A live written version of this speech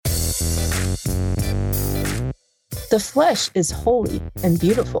The flesh is holy and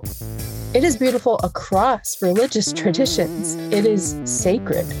beautiful. It is beautiful across religious traditions. It is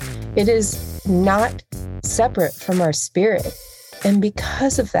sacred. It is not separate from our spirit. And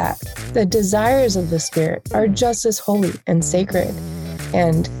because of that, the desires of the spirit are just as holy and sacred.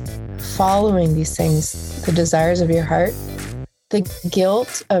 And following these things, the desires of your heart, the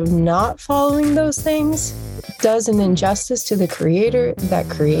guilt of not following those things does an injustice to the Creator that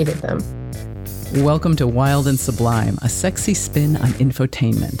created them. Welcome to Wild and Sublime, a sexy spin on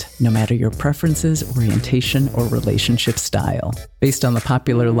infotainment, no matter your preferences, orientation, or relationship style. Based on the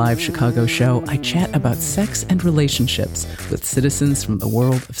popular live Chicago show, I chat about sex and relationships with citizens from the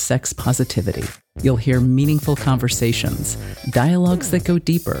world of sex positivity. You'll hear meaningful conversations, dialogues that go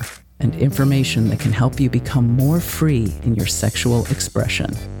deeper, and information that can help you become more free in your sexual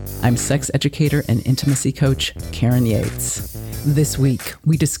expression. I'm sex educator and intimacy coach, Karen Yates. This week,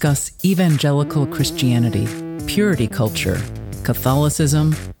 we discuss evangelical Christianity, purity culture,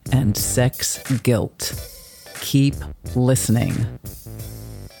 Catholicism, and sex guilt. Keep listening.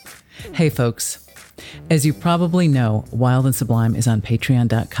 Hey folks, as you probably know, Wild and Sublime is on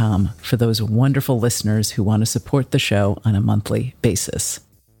patreon.com for those wonderful listeners who want to support the show on a monthly basis.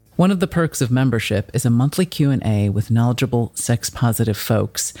 One of the perks of membership is a monthly Q&A with knowledgeable sex-positive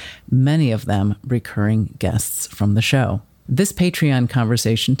folks, many of them recurring guests from the show. This Patreon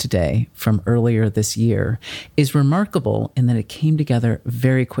conversation today, from earlier this year, is remarkable in that it came together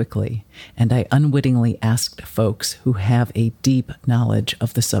very quickly, and I unwittingly asked folks who have a deep knowledge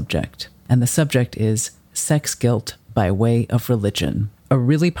of the subject. And the subject is sex guilt by way of religion, a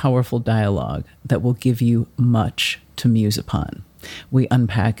really powerful dialogue that will give you much to muse upon. We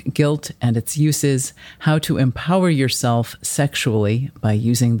unpack guilt and its uses, how to empower yourself sexually by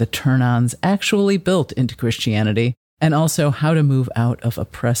using the turn-ons actually built into Christianity, and also how to move out of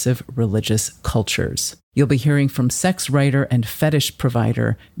oppressive religious cultures. You'll be hearing from sex writer and fetish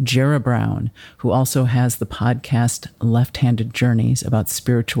provider Jera Brown, who also has the podcast Left-Handed Journeys about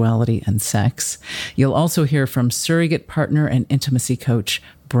spirituality and sex. You'll also hear from surrogate partner and intimacy coach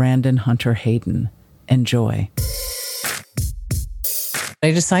Brandon Hunter Hayden. Enjoy. I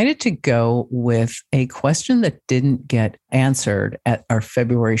decided to go with a question that didn't get answered at our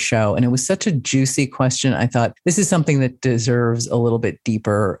February show. And it was such a juicy question. I thought this is something that deserves a little bit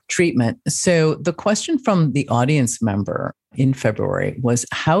deeper treatment. So the question from the audience member in February was,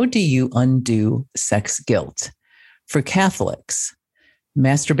 how do you undo sex guilt? For Catholics,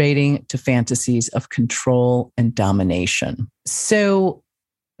 masturbating to fantasies of control and domination. So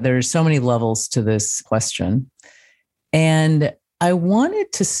there's so many levels to this question. And I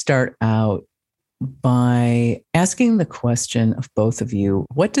wanted to start out by asking the question of both of you,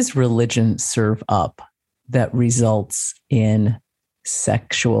 what does religion serve up that results in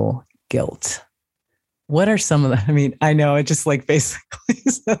sexual guilt? What are some of the, I know it just basically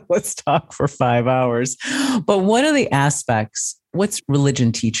said, let's talk for 5 hours, but what are the aspects, what's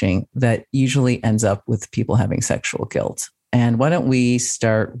religion teaching that usually ends up with people having sexual guilt? And why don't we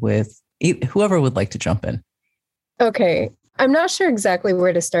start with whoever would like to jump in? Okay. I'm not sure exactly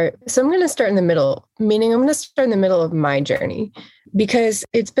where to start. So I'm going to start in the middle, meaning I'm going to start in the middle of my journey because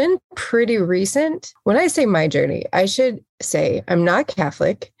it's been pretty recent. When I say my journey, I should say I'm not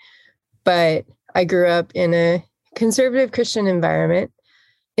Catholic, but I grew up in a conservative Christian environment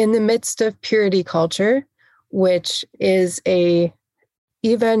in the midst of purity culture, which is a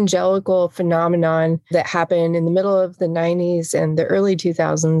evangelical phenomenon that happened in the middle of the 90s and the early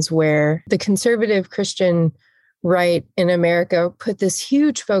 2000s, where the conservative Christian right in America put this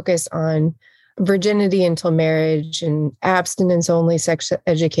huge focus on virginity until marriage and abstinence-only sex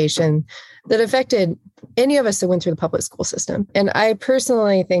education that affected any of us that went through the public school system. And I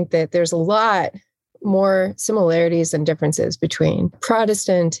personally think that there's a lot more similarities than differences between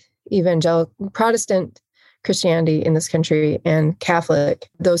Protestant Christianity in this country and Catholic,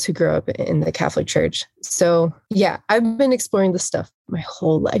 those who grew up in the Catholic Church. So yeah, I've been exploring this stuff my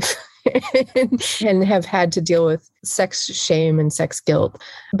whole life. and have had to deal with sex shame and sex guilt.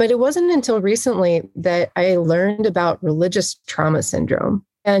 But it wasn't until recently that I learned about religious trauma syndrome.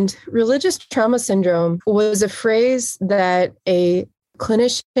 And religious trauma syndrome was a phrase that a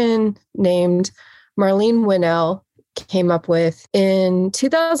clinician named Marlene Winell came up with in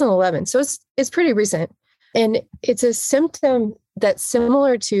 2011. So it's pretty recent. And it's a symptom that's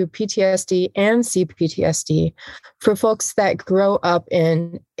similar to PTSD and CPTSD for folks that grow up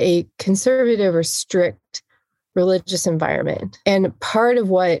in a conservative or strict religious environment. And part of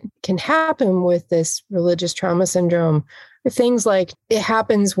what can happen with this religious trauma syndrome are things like it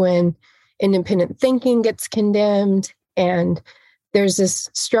happens when independent thinking gets condemned and there's this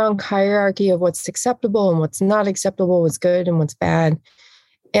strong hierarchy of what's acceptable and what's not acceptable, what's good and what's bad.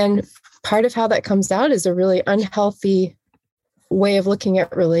 And part of how that comes out is a really unhealthy way of looking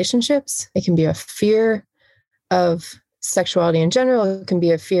at relationships. It can be a fear of sexuality in general. It can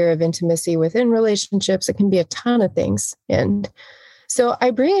be a fear of intimacy within relationships. It can be a ton of things. And so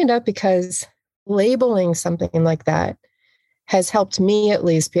I bring it up because labeling something like that has helped me at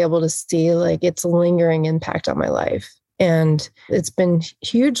least be able to see like its lingering impact on my life. And it's been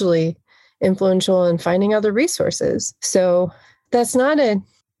hugely influential in finding other resources. So that's not a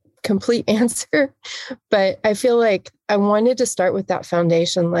complete answer, but I feel like I wanted to start with that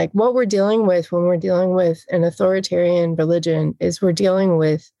foundation. Like what we're dealing with when we're dealing with an authoritarian religion is we're dealing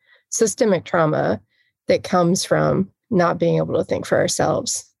with systemic trauma that comes from not being able to think for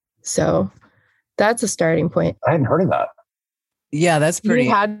ourselves. So that's a starting point. I hadn't heard of that. Yeah, that's pretty.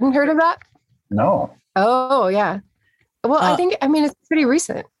 You hadn't heard of that? No. Oh, yeah. Well, I mean, it's pretty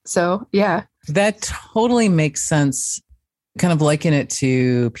recent. So, yeah. That totally makes sense. Kind of liken it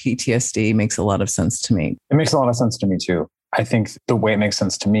to PTSD makes a lot of sense to me. It makes a lot of sense to me too. I think the way it makes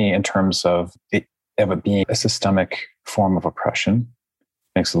sense to me in terms of it being a systemic form of oppression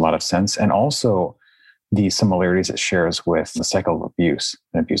makes a lot of sense. And also the similarities it shares with the cycle of abuse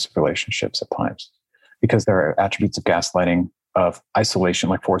and abusive relationships at times, because there are attributes of gaslighting, of isolation,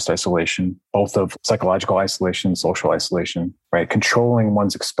 like forced isolation, both of psychological isolation, social isolation, right? Controlling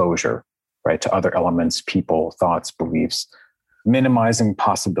one's exposure, right, to other elements, people, thoughts, beliefs, minimizing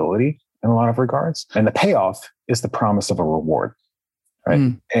possibility in a lot of regards. And the payoff is the promise of a reward,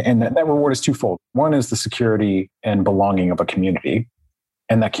 right? And that reward is twofold. One is the security and belonging of a community.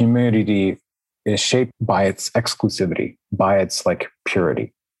 And that community is shaped by its exclusivity, by its like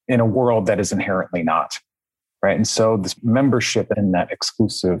purity in a world that is inherently not. Right. And so this membership in that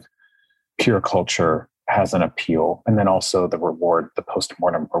exclusive, pure culture has an appeal. And then also the reward, the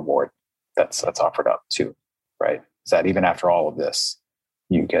post-mortem reward that's offered up too. Right. Is that even after all of this,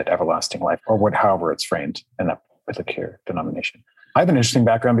 you get everlasting life, or however it's framed in that particular denomination. I have an interesting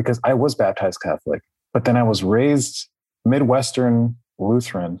background because I was baptized Catholic, but then I was raised Midwestern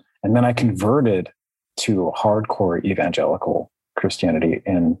Lutheran, and then I converted to hardcore evangelical Christianity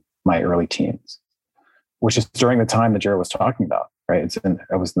in my early teens, which is during the time that Jared was talking about, right?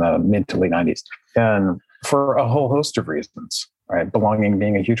 I was in the mid to late 90s. And for a whole host of reasons, right? Belonging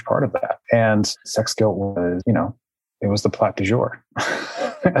being a huge part of that. And sex guilt was, it was the plat du jour,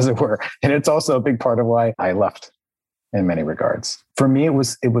 as it were. And it's also a big part of why I left in many regards. For me, it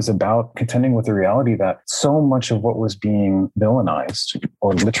was about contending with the reality that so much of what was being villainized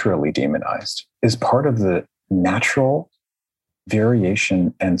or literally demonized is part of the natural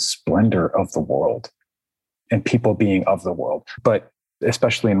variation and splendor of the world. And people being of the world. But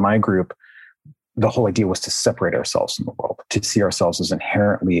especially in my group, the whole idea was to separate ourselves from the world, to see ourselves as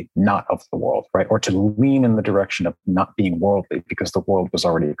inherently not of the world, right? Or to lean in the direction of not being worldly because the world was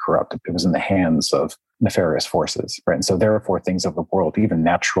already corrupt. It was in the hands of nefarious forces, right? And so therefore things of the world, even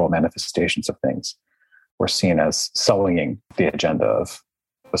natural manifestations of things, were seen as sullying the agenda of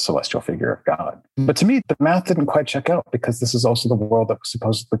the celestial figure of God. But to me, the math didn't quite check out because this is also the world that was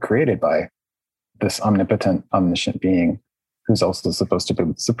supposedly created by this omnipotent, omniscient being who's also supposed to be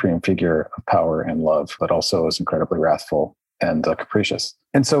the supreme figure of power and love, but also is incredibly wrathful and capricious.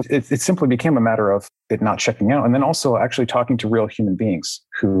 And so it simply became a matter of it not checking out. And then also actually talking to real human beings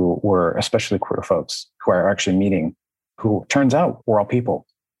who were, especially queer folks, who are actually meeting, who turns out were all people.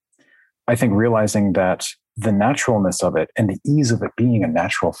 I think realizing that the naturalness of it and the ease of it being a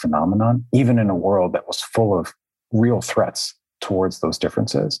natural phenomenon, even in a world that was full of real threats towards those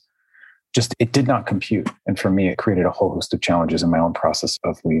differences, it did not compute. And for me, it created a whole host of challenges in my own process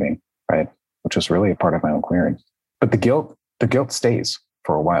of leaving, right? Which was really a part of my own queering. But the guilt stays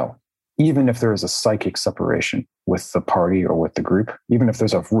for a while. Even if there is a psychic separation with the party or with the group, even if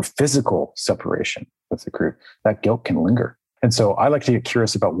there's a physical separation with the group, that guilt can linger. And so I like to get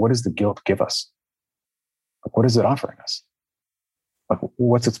curious about, what does the guilt give us? Like, what is it offering us? Like,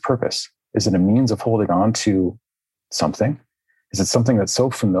 what's its purpose? Is it a means of holding on to something? Is it something that's so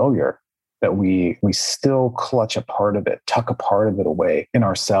familiar that we still clutch a part of it, tuck a part of it away in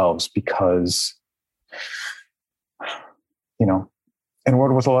ourselves because, in a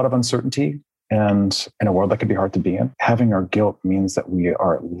world with a lot of uncertainty and in a world that can be hard to be in, having our guilt means that we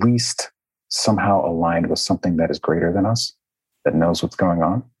are at least somehow aligned with something that is greater than us, that knows what's going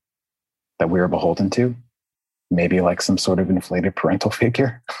on, that we are beholden to, maybe like some sort of inflated parental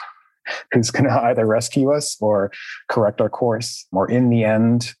figure who's going to either rescue us or correct our course, or in the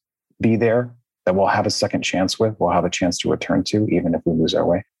end, be there, that we'll have a second chance with, we'll have a chance to return to, even if we lose our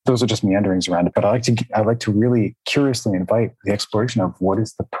way. those are just meanderings around it. But I like to really curiously invite the exploration of what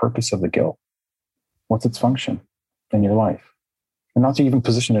is the purpose of the guilt? What's its function in your life? And not to even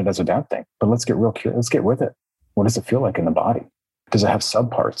position it as a bad thing, but let's get real curious. Let's get with it. What does it feel like in the body? Does it have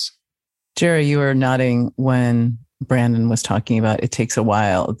subparts? Jerry, you were nodding when Brandon was talking about it takes a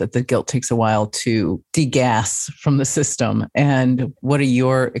while, that the guilt takes a while to degas from the system. And what are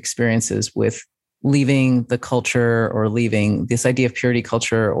your experiences with leaving the culture or leaving this idea of purity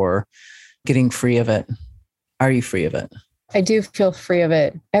culture or getting free of it? Are you free of it? I do feel free of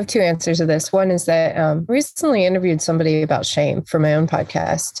it. I have two answers to this. One is that I recently interviewed somebody about shame for my own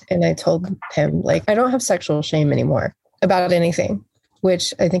podcast. And I told him, like, I don't have sexual shame anymore about anything,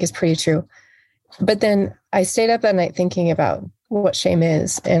 which I think is pretty true. But then I stayed up that night thinking about what shame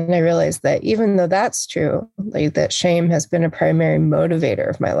is. And I realized that even though that's true, like that shame has been a primary motivator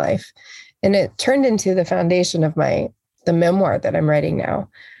of my life. And it turned into the foundation of the memoir that I'm writing now,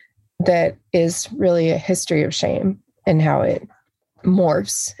 that is really a history of shame and how it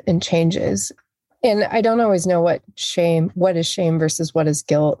morphs and changes. And I don't always know what is shame versus what is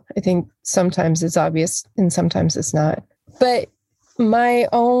guilt. I think sometimes it's obvious and sometimes it's not. But my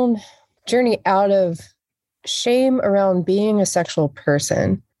own journey out of shame around being a sexual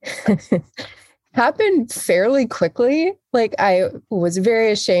person happened fairly quickly. Like, I was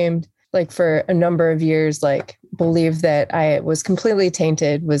very ashamed, like, for a number of years, like, believed that I was completely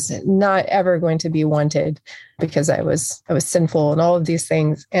tainted, was not ever going to be wanted because I was sinful and all of these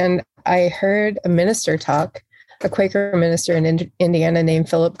things. And I heard a minister talk, a Quaker minister in Indiana named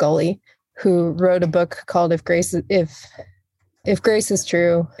Philip Gulley, who wrote a book called If Grace is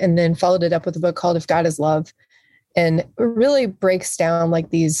True, and then followed it up with a book called If God is Love. And it really breaks down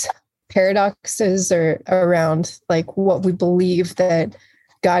like these paradoxes around like what we believe that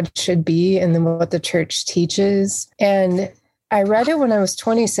God should be and then what the church teaches. And I read it when I was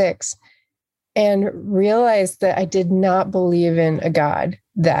 26 and realized that I did not believe in a God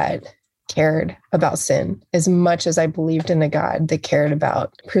that cared about sin as much as I believed in a God that cared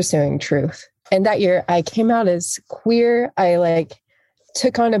about pursuing truth. And that year I came out as queer. I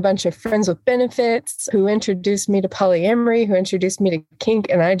took on a bunch of friends with benefits who introduced me to polyamory, who introduced me to kink,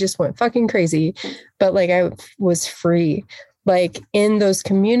 and I just went fucking crazy. But I was free. In those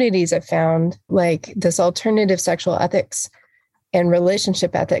communities, I found this alternative sexual ethics and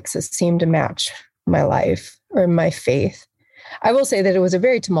relationship ethics that seemed to match my life or my faith. I will say that it was a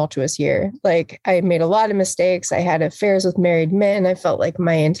very tumultuous year. I made a lot of mistakes. I had affairs with married men. I felt like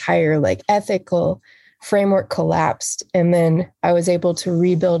my entire ethical framework collapsed. And then I was able to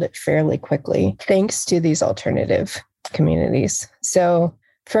rebuild it fairly quickly, thanks to these alternative communities. So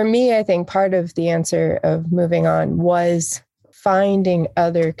for me, I think part of the answer of moving on was finding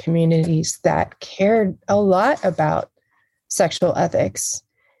other communities that cared a lot about sexual ethics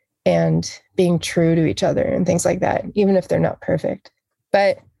and being true to each other and things like that, even if they're not perfect.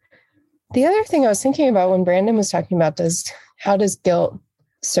 But the other thing I was thinking about when Brandon was talking about how does guilt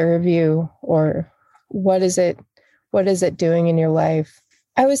serve you, or what is it doing in your life?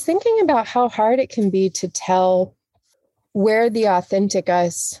 I was thinking about how hard it can be to tell where the authentic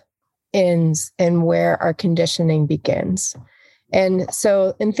us ends and where our conditioning begins. And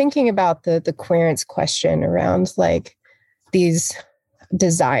so in thinking about the queerance question around these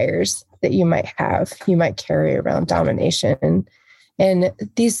desires that you might have, you might carry around domination, and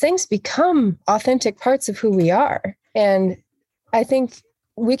these things become authentic parts of who we are. And I think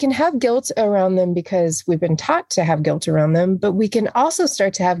we can have guilt around them because we've been taught to have guilt around them, but we can also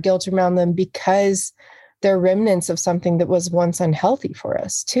start to have guilt around them because they're remnants of something that was once unhealthy for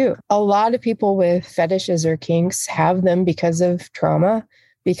us too. A lot of people with fetishes or kinks have them because of trauma,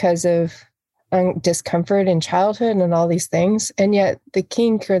 because of discomfort in childhood and all these things. And yet the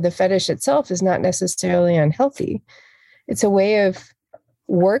kink or the fetish itself is not necessarily unhealthy. It's a way of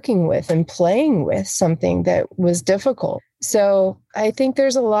working with and playing with something that was difficult. So I think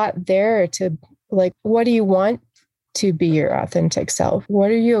there's a lot there to what do you want to be your authentic self? What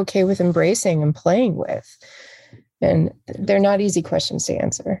are you okay with embracing and playing with? And they're not easy questions to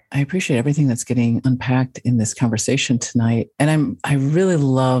answer. I appreciate everything that's getting unpacked in this conversation tonight. And I really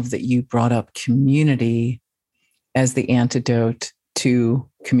love that you brought up community as the antidote to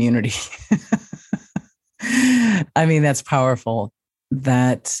community. I mean, that's powerful.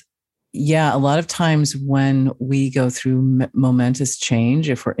 That, yeah, a lot of times when we go through momentous change,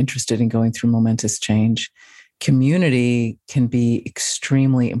 if we're interested in going through momentous change, community can be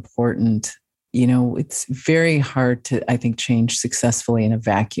extremely important. It's very hard to, I think, change successfully in a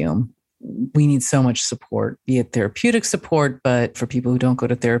vacuum. We need so much support, be it therapeutic support, but for people who don't go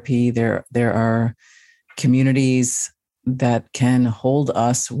to therapy, there are communities that can hold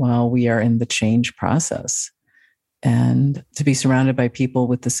us while we are in the change process. And to be surrounded by people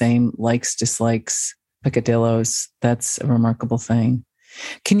with the same likes, dislikes, picadillos, that's a remarkable thing.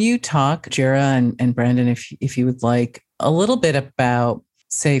 Can you talk, Jara and Brandon, if you would like, a little bit about,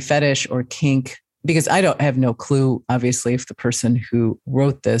 say, fetish or kink? Because I have no clue, obviously, if the person who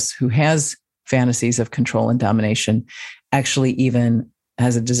wrote this, who has fantasies of control and domination, actually even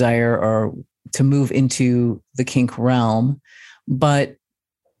has a desire or to move into the kink realm. But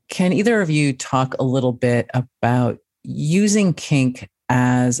can either of you talk a little bit about using kink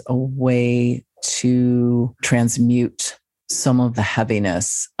as a way to transmute some of the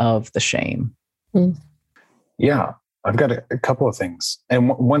heaviness of the shame? Yeah, I've got a couple of things. And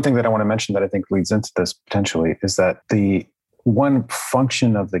one thing that I want to mention that I think leads into this potentially is that the one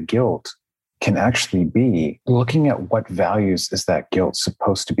function of the guilt can actually be looking at what values is that guilt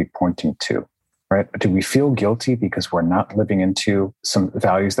supposed to be pointing to, right? Do we feel guilty because we're not living into some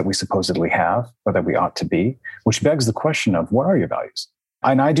values that we supposedly have or that we ought to be? Which begs the question of, what are your values?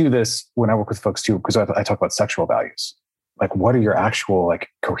 And I do this when I work with folks too, because I talk about sexual values. Like, what are your actual, like,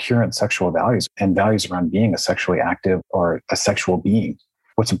 coherent sexual values and values around being a sexually active or a sexual being?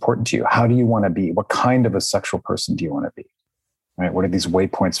 What's important to you? How do you want to be? What kind of a sexual person do you want to be? Right? What are these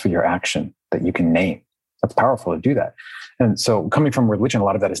waypoints for your action that you can name? That's powerful to do that. And so coming from religion, a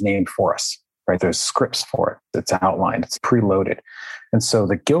lot of that is named for us, right? There's scripts for it. It's outlined, it's preloaded. And so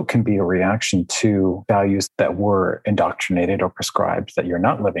the guilt can be a reaction to values that were indoctrinated or prescribed that you're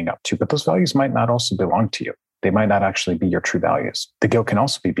not living up to, but those values might not also belong to you. They might not actually be your true values. The guilt can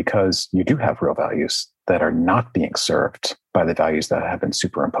also be because you do have real values that are not being served by the values that have been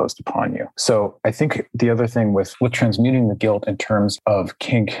superimposed upon you. So I think the other thing with transmuting the guilt in terms of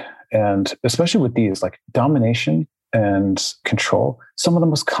kink, and especially with these, like domination and control, some of the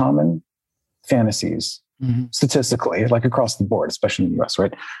most common fantasies, statistically, like across the board, especially in the US,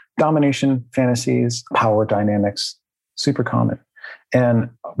 right? Domination fantasies, power dynamics, super common. And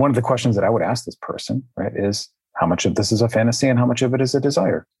one of the questions that I would ask this person, right, is how much of this is a fantasy and how much of it is a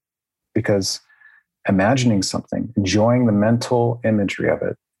desire? Because imagining something, enjoying the mental imagery of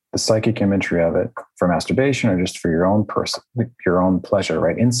it, the psychic imagery of it for masturbation or just for your own your own pleasure,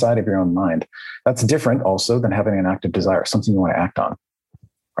 right, inside of your own mind, that's different also than having an active desire, something you want to act on,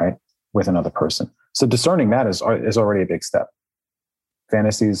 right, with another person. So discerning that is already a big step.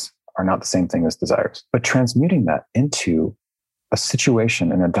 Fantasies are not the same thing as desires, but transmuting that into a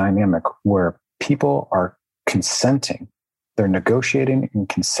situation and a dynamic where people are consenting, they're negotiating and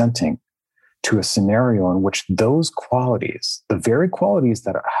consenting to a scenario in which those qualities, the very qualities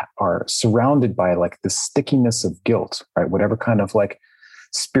that are surrounded by like the stickiness of guilt, right? Whatever kind of like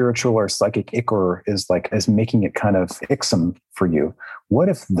spiritual or psychic ichor is making it kind of icksome for you. What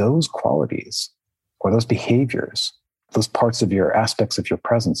if those qualities or those behaviors, those parts of your aspects of your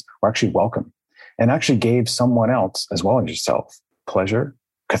presence were actually welcome and actually gave someone else as well as yourself pleasure,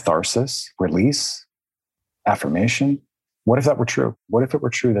 catharsis, release, affirmation? What if that were true? What if it were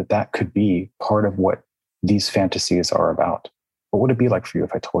true that that could be part of what these fantasies are about? What would it be like for you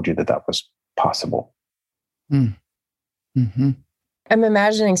if I told you that that was possible? Mm-hmm. I'm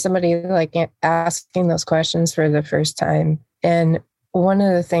imagining somebody like asking those questions for the first time. And one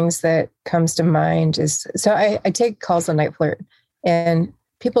of the things that comes to mind is, so I take calls on Night Flirt, and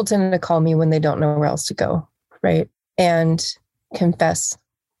people tend to call me when they don't know where else to go, right? And confess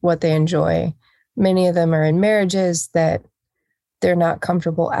what they enjoy. Many of them are in marriages that they're not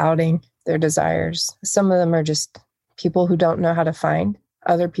comfortable outing their desires. Some of them are just people who don't know how to find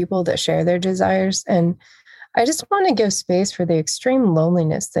other people that share their desires. And I just want to give space for the extreme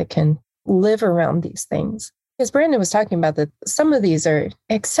loneliness that can live around these things. As Brandon was talking about, that some of these are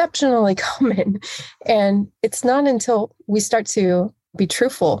exceptionally common. And it's not until we start to be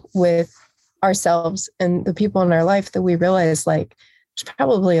truthful with ourselves and the people in our life that we realize, like, there's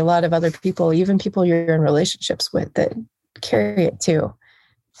probably a lot of other people, even people you're in relationships with, that carry it too.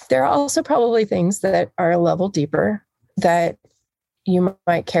 There are also probably things that are a level deeper that you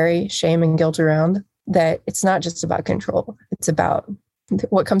might carry shame and guilt around, that it's not just about control. It's about,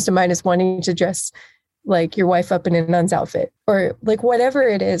 what comes to mind is wanting to dress like your wife up in a nun's outfit, or like whatever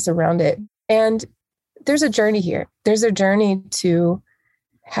it is around it. And there's a journey here. There's a journey to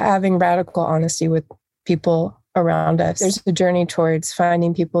having radical honesty with people around us. There's a journey towards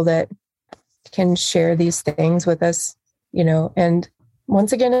finding people that can share these things with us, you know, and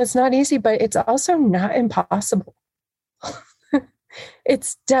once again, it's not easy, but it's also not impossible.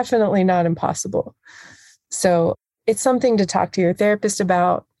 It's definitely not impossible. So it's something to talk to your therapist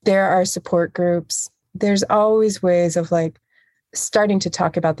about. There are support groups. There's always ways of like starting to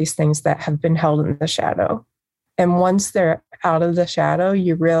talk about these things that have been held in the shadow. And once they're out of the shadow,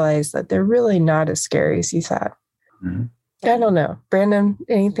 you realize that they're really not as scary as you thought. Mm-hmm. I don't know. Brandon,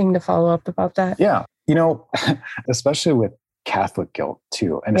 anything to follow up about that? Yeah. Especially with Catholic guilt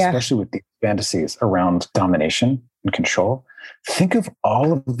too, and especially with the fantasies around domination and control, think of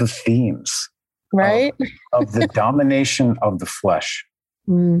all of the themes, right? of the domination of the flesh,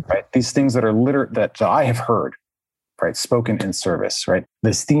 right? These things that are that I have heard, right? Spoken in service, right?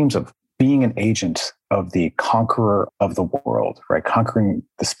 These themes of being an agent of the conqueror of the world, right? Conquering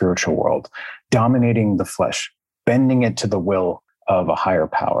the spiritual world, dominating the flesh, bending it to the will of a higher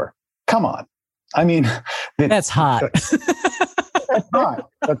power. Come on. I mean, that's hot. That's hot.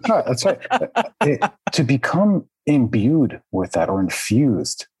 That's right. To become imbued with that or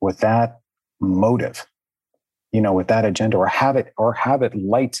infused with that motive, with that agenda, or have it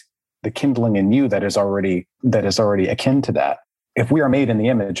light the kindling in you that is already akin to that. If we are made in the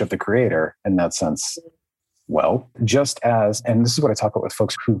image of the Creator in that sense, well, just as, and this is what I talk about with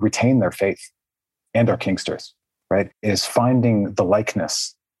folks who retain their faith and are kinksters, right, is finding the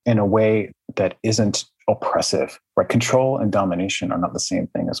likeness in a way that isn't oppressive, right? Control and domination are not the same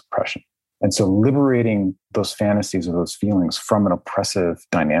thing as oppression. And so liberating those fantasies or those feelings from an oppressive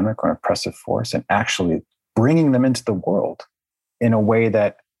dynamic or an oppressive force and actually bringing them into the world in a way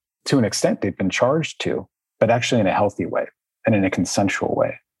that, to an extent, they've been charged to, but actually in a healthy way and in a consensual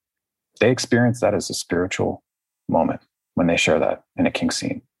way. They experience that as a spiritual moment when they share that in a kink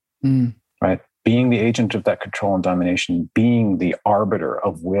scene, right? Being the agent of that control and domination, being the arbiter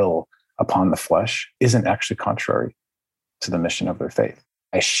of will upon the flesh isn't actually contrary to the mission of their faith.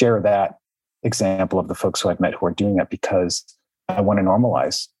 I share that example of the folks who I've met who are doing that because I want to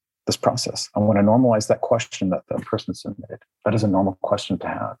normalize this process. I want to normalize that question that the person submitted. That is a normal question to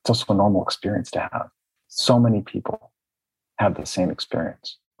have. It's also a normal experience to have. So many people have the same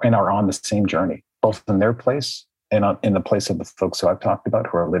experience and are on the same journey, both in their place and in the place of the folks who I've talked about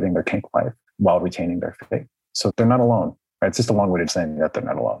who are living their kink life while retaining their faith. So they're not alone. Right? It's just a long-winded saying that they're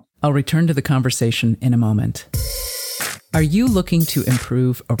not alone. I'll return to the conversation in a moment. Are you looking to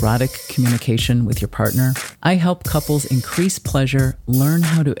improve erotic communication with your partner? I help couples increase pleasure, learn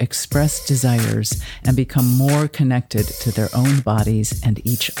how to express desires, and become more connected to their own bodies and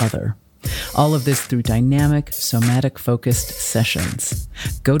each other. All of this through dynamic, somatic-focused sessions.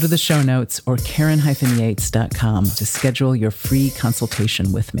 Go to the show notes or Karen-Yates.com to schedule your free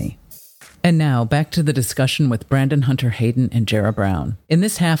consultation with me. And now, back to the discussion with Brandon Hunter Hayden and Jara Brown. In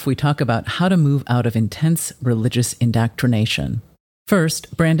this half, we talk about how to move out of intense religious indoctrination.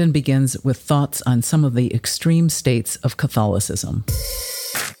 First, Brandon begins with thoughts on some of the extreme states of Catholicism.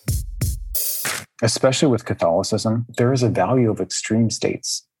 Especially with Catholicism, there is a value of extreme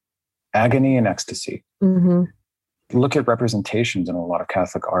states, agony and ecstasy. Mm-hmm. Look at representations in a lot of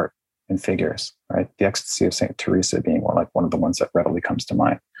Catholic art and figures, right? The ecstasy of Saint Teresa being one of the ones that readily comes to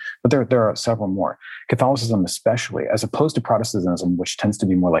mind. But there are several more. Catholicism especially, as opposed to Protestantism, which tends to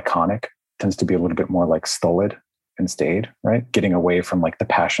be more laconic, tends to be a little bit more like stolid and staid, right? Getting away from like the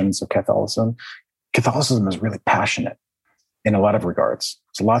passions of Catholicism. Catholicism is really passionate in a lot of regards.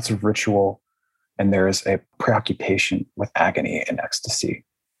 There's lots of ritual, and there is a preoccupation with agony and ecstasy,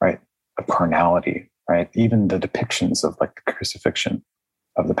 right? Of carnality, right? Even the depictions of like the crucifixion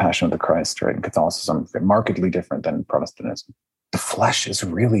of the Passion of the Christ, right? In Catholicism, they're markedly different than Protestantism. The flesh is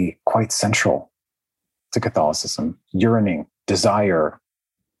really quite central to Catholicism. Yearning, desire,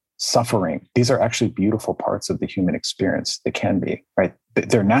 suffering. These are actually beautiful parts of the human experience. They can be, right?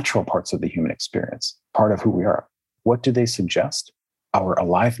 They're natural parts of the human experience, part of who we are. What do they suggest? Our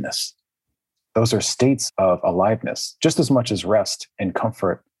aliveness. Those are states of aliveness, just as much as rest and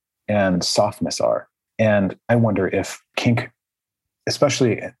comfort and softness are. And I wonder if kink,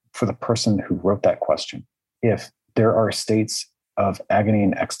 especially for the person who wrote that question, if there are states of agony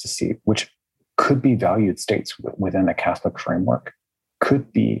and ecstasy, which could be valued states within a Catholic framework,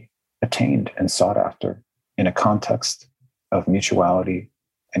 could be attained and sought after in a context of mutuality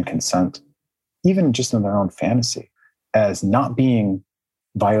and consent, even just in their own fantasy, as not being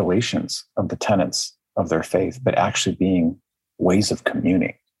violations of the tenets of their faith, but actually being ways of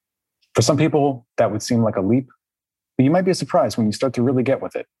communing. For some people, that would seem like a leap, but you might be surprised when you start to really get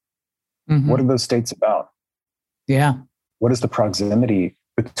with it. Mm-hmm. What are those states about? Yeah. What is the proximity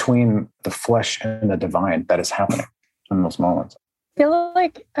between the flesh and the divine that is happening in those moments? I feel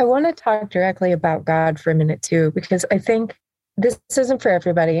like I want to talk directly about God for a minute too, because I think this isn't for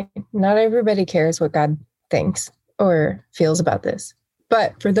everybody. Not everybody cares what God thinks or feels about this.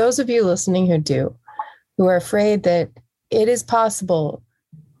 But for those of you listening who do, who are afraid that it is possible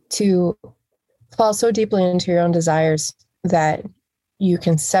to fall so deeply into your own desires that you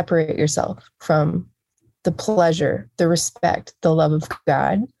can separate yourself from the pleasure, the respect, the love of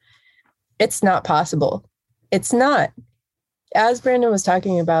God, it's not possible. It's not. As Brandon was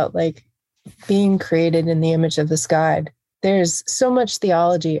talking about, like being created in the image of this God, there's so much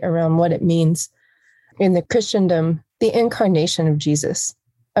theology around what it means in the Christendom, the incarnation of Jesus,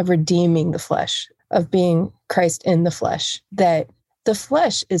 of redeeming the flesh, of being Christ in the flesh, that the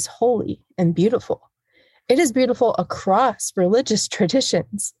flesh is holy and beautiful. It is beautiful across religious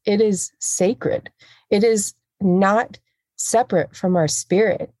traditions. It is sacred. It is not separate from our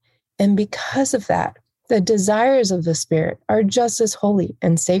spirit. And because of that, the desires of the spirit are just as holy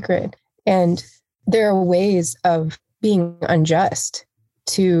and sacred. And there are ways of being unjust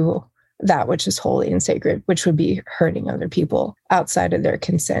to that which is holy and sacred, which would be hurting other people outside of their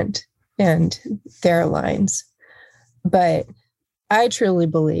consent and their lines. But I truly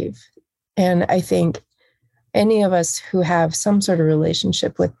believe, and I think any of us who have some sort of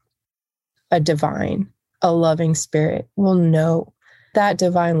relationship with a divine, a loving spirit will know that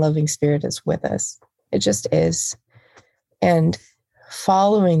divine loving spirit is with us. It just is. And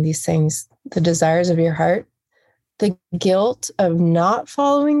following these things, the desires of your heart, the guilt of not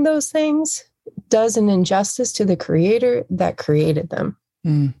following those things does an injustice to the creator that created them.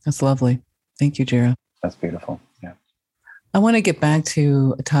 That's lovely. Thank you, Jera. That's beautiful. Yeah. I want to get back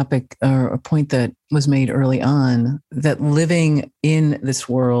to a topic or a point that was made early on, that living in this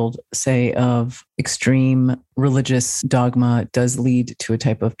world, say, of extreme religious dogma does lead to a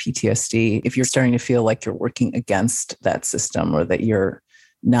type of PTSD. If you're starting to feel like you're working against that system, or that you're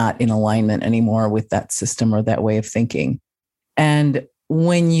not in alignment anymore with that system or that way of thinking. And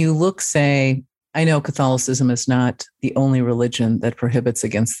when you look, say, I know Catholicism is not the only religion that prohibits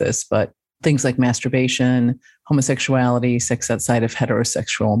against this, but things like masturbation, homosexuality, sex outside of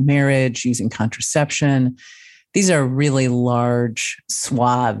heterosexual marriage, using contraception, these are really large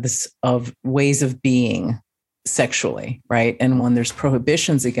swaths of ways of being sexually, right? And when there's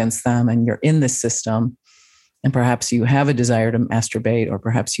prohibitions against them and you're in this system, and perhaps you have a desire to masturbate, or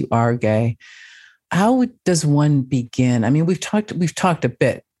perhaps you are gay, how does one begin? I mean, we've talked a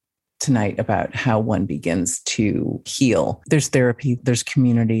bit tonight about how one begins to heal. There's therapy, there's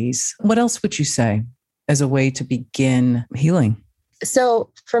communities. What else would you say as a way to begin healing? So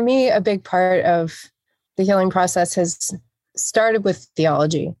for me, a big part of the healing process has started with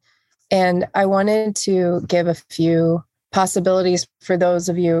theology. And I wanted to give a few possibilities for those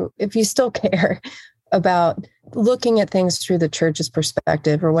of you, if you still care about looking at things through the church's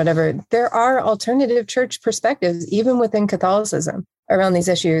perspective or whatever. There are alternative church perspectives, even within Catholicism, around these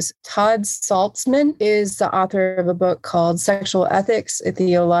issues. Todd Saltzman is the author of a book called Sexual Ethics, a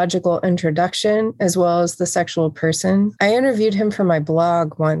Theological Introduction, as well as The Sexual Person. I interviewed him for my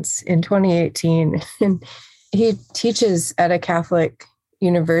blog once in 2018, and he teaches at a Catholic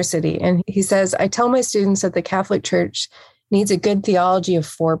university. And he says, I tell my students that the Catholic Church needs a good theology of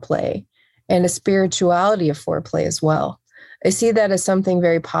foreplay and a spirituality of foreplay as well. I see that as something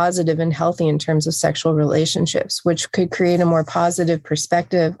very positive and healthy in terms of sexual relationships, which could create a more positive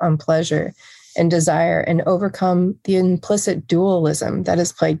perspective on pleasure and desire and overcome the implicit dualism that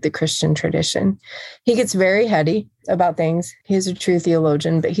has plagued the Christian tradition. He gets very heady about things. He's a true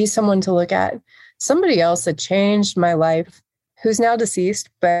theologian, but he's someone to look at. Somebody else that changed my life, who's now deceased,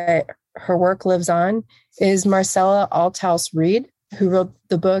 but her work lives on, is Marcella Althaus-Reid, who wrote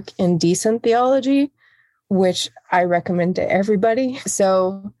the book Indecent Theology, which I recommend to everybody.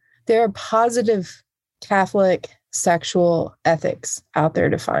 So there are positive Catholic sexual ethics out there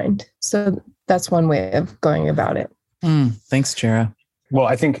to find. So that's one way of going about it. Thanks, Jera. Well,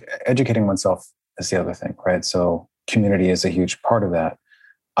 I think educating oneself is the other thing, right? So community is a huge part of that.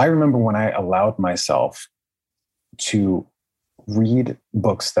 I remember when I allowed myself to read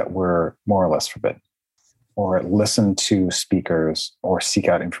books that were more or less forbidden, or listen to speakers, or seek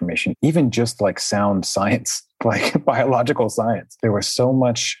out information, even just like sound science, like biological science. There was so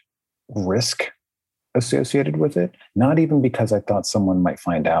much risk associated with it, not even because I thought someone might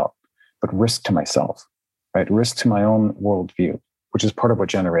find out, but risk to myself, right? Risk to my own worldview, which is part of what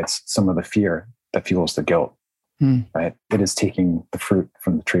generates some of the fear that fuels the guilt, right? It is taking the fruit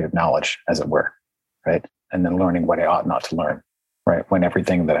from the tree of knowledge, as it were, right? And then learning what I ought not to learn, right? When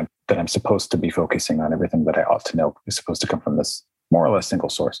everything that I'm supposed to be focusing on, everything that I ought to know, is supposed to come from this more or less single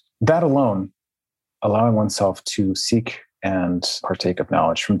source. That alone, allowing oneself to seek and partake of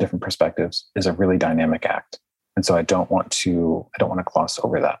knowledge from different perspectives, is a really dynamic act. And so I don't want to gloss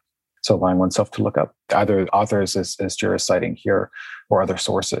over that. So allowing oneself to look up either authors, as Jera is citing here, or other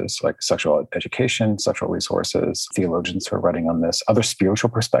sources like sexual education, sexual resources, theologians who are writing on this, other spiritual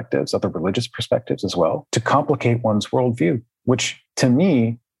perspectives, other religious perspectives as well, to complicate one's worldview, which to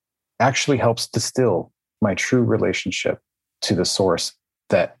me actually helps distill my true relationship to the source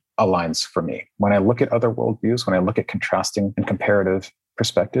that aligns for me. When I look at other worldviews, when I look at contrasting and comparative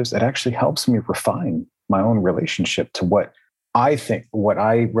perspectives, it actually helps me refine my own relationship to what I think, what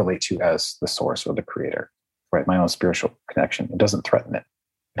I relate to as the source or the creator, right? My own spiritual connection. It doesn't threaten it.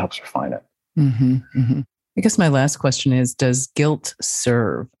 It helps refine it. Mm-hmm, mm-hmm. I guess my last question is, does guilt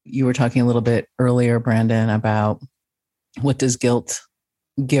serve? You were talking a little bit earlier, Brandon, about what does guilt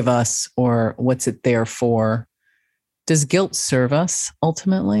give us or what's it there for? Does guilt serve us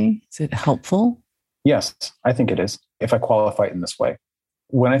ultimately? Is it helpful? Yes, I think it is, if I qualify it in this way.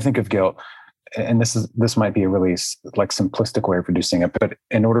 When I think of guilt, and this might be a really like simplistic way of reducing it, but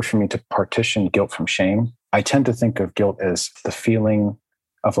in order for me to partition guilt from shame, I tend to think of guilt as the feeling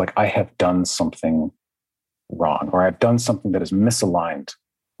of like I have done something wrong, or I've done something that is misaligned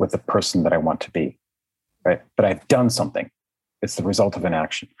with the person that I want to be, right? But I've done something. It's the result of an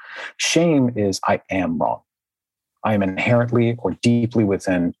action. Shame is I am wrong. I am inherently or deeply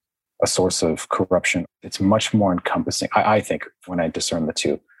within a source of corruption. It's much more encompassing, I think, when I discern the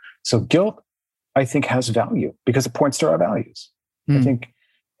two. So guilt, I think, has value because it points to our values. I think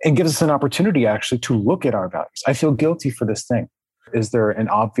it gives us an opportunity actually to look at our values. I feel guilty for this thing. Is there an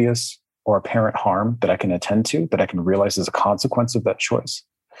obvious or apparent harm that I can attend to, that I can realize as a consequence of that choice?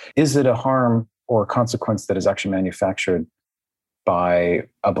 Is it a harm or a consequence that is actually manufactured by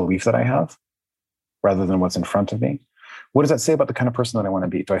a belief that I have rather than what's in front of me? What does that say about the kind of person that I want to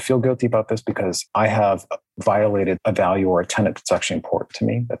be? Do I feel guilty about this because I have violated a value or a tenet that's actually important to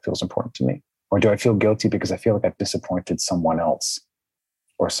me, that feels important to me? Or do I feel guilty because I feel like I've disappointed someone else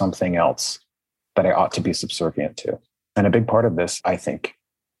or something else that I ought to be subservient to? And a big part of this, I think,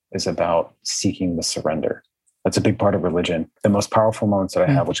 is about seeking the surrender. That's a big part of religion. The most powerful moments that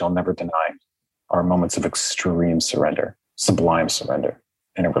I have, which I'll never deny, are moments of extreme surrender, sublime surrender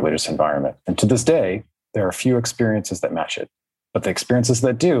in a religious environment. And to this day, there are few experiences that match it. But the experiences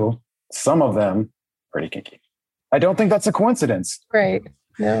that do, some of them, pretty kinky. I don't think that's a coincidence. Right.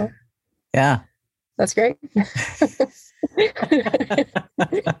 No. Yeah. That's great.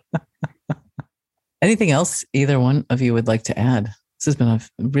 Anything else either one of you would like to add? This has been a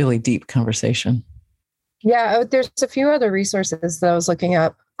really deep conversation. Yeah, there's a few other resources that I was looking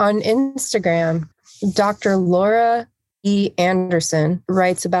up. On Instagram, Dr. Laura E. Anderson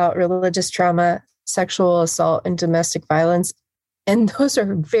writes about religious trauma, sexual assault, and domestic violence. And those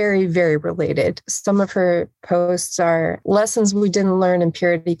are very, very related. Some of her posts are lessons we didn't learn in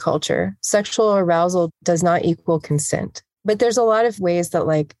purity culture. Sexual arousal does not equal consent. But there's a lot of ways that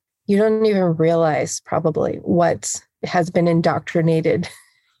like you don't even realize probably what has been indoctrinated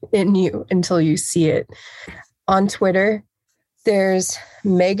in you until you see it. On Twitter, there's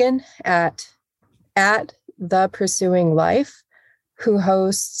Megan at The Pursuing Life, who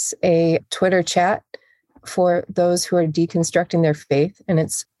hosts a Twitter chat for those who are deconstructing their faith. And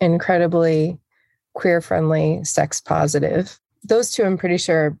it's incredibly queer-friendly, sex-positive. Those two, I'm pretty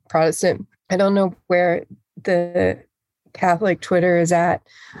sure, are Protestant. I don't know where the Catholic Twitter is at.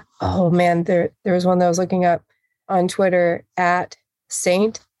 Oh, man, there was one that I was looking up on Twitter at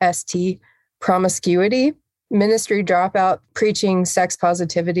Saint St. Promiscuity, ministry dropout, preaching sex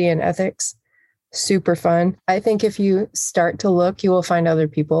positivity and ethics. Super fun. I think if you start to look, you will find other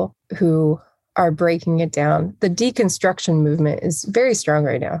people who are breaking it down. The deconstruction movement is very strong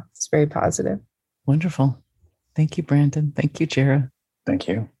right now. It's very positive. Wonderful. Thank you, Brandon. Thank you, Jara. Thank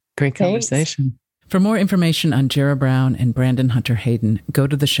you. Great conversation. Thanks. For more information on Jara Brown and Brandon Hunter Hayden, go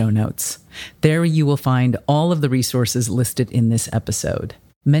to the show notes. There you will find all of the resources listed in this episode.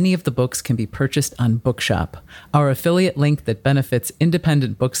 Many of the books can be purchased on Bookshop, our affiliate link that benefits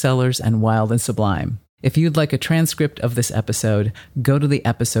independent booksellers and Wild and Sublime. If you'd like a transcript of this episode, go to the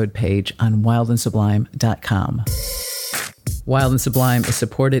episode page on wildandsublime.com. Wild and Sublime is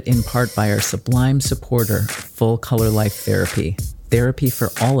supported in part by our Sublime supporter, Full Color Life Therapy. Therapy for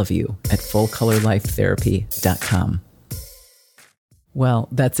all of you at fullcolorlifetherapy.com. Well,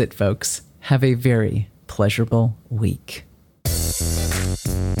 that's it, folks. Have a very pleasurable week.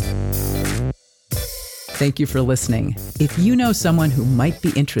 Thank you for listening. If you know someone who might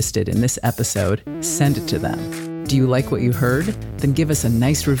be interested in this episode, send it to them. Do you like what you heard? Then give us a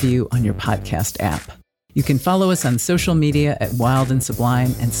nice review on your podcast app. You can follow us on social media at Wild and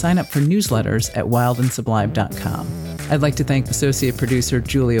Sublime and sign up for newsletters at wildandsublime.com. I'd like to thank associate producer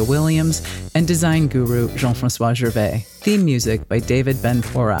Julia Williams and design guru Jean-François Gervais. Theme music by David Ben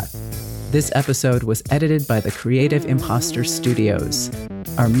Porat. This episode was edited by the Creative Imposter Studios.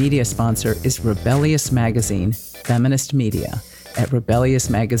 Our media sponsor is Rebellious Magazine, feminist media, at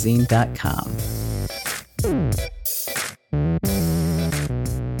rebelliousmagazine.com.